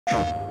Your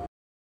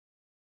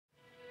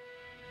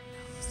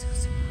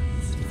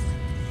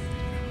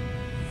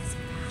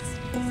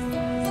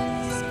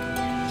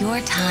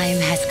time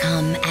has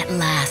come at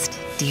last,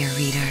 dear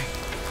reader.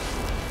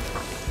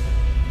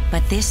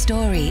 But this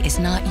story is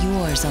not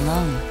yours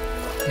alone.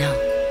 No,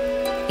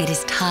 it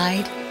is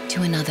tied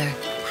to another.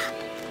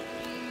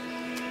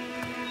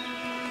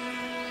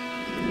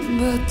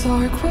 The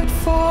dark wood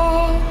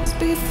falls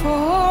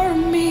before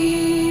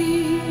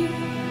me,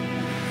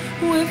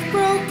 with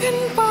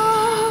broken bough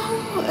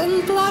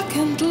and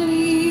blackened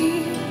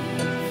leaf.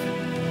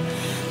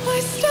 I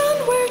stand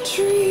where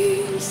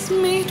trees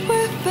meet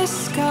with the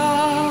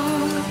sky,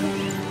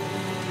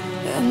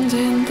 and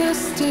in the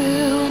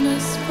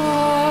stillness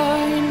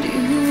find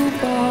you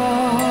by.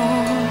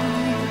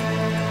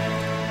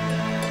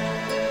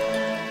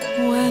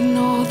 When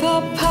all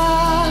the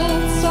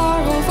paths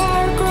are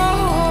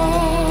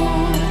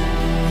overgrown,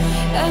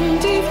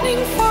 and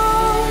evening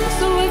falls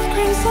with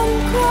crimson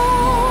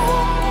glow,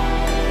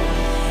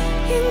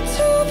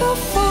 into the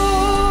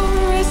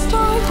forest I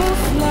will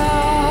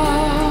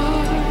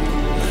fly,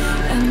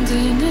 and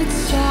in its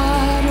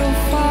shadow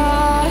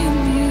find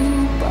you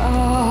by.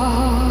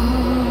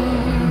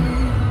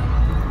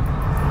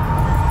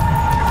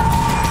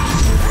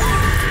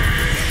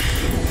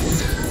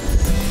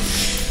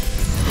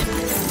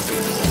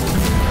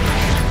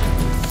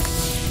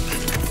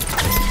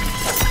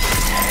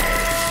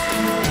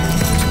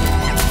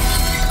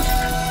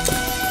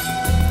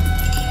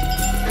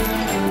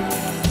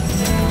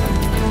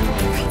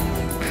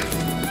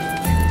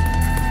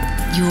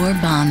 Your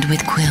bond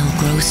with Quill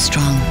grows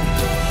strong,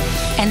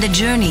 and the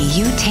journey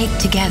you take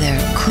together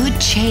could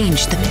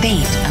change the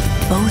fate of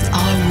both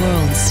our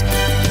worlds.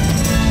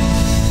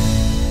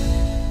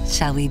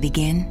 Shall we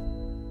begin?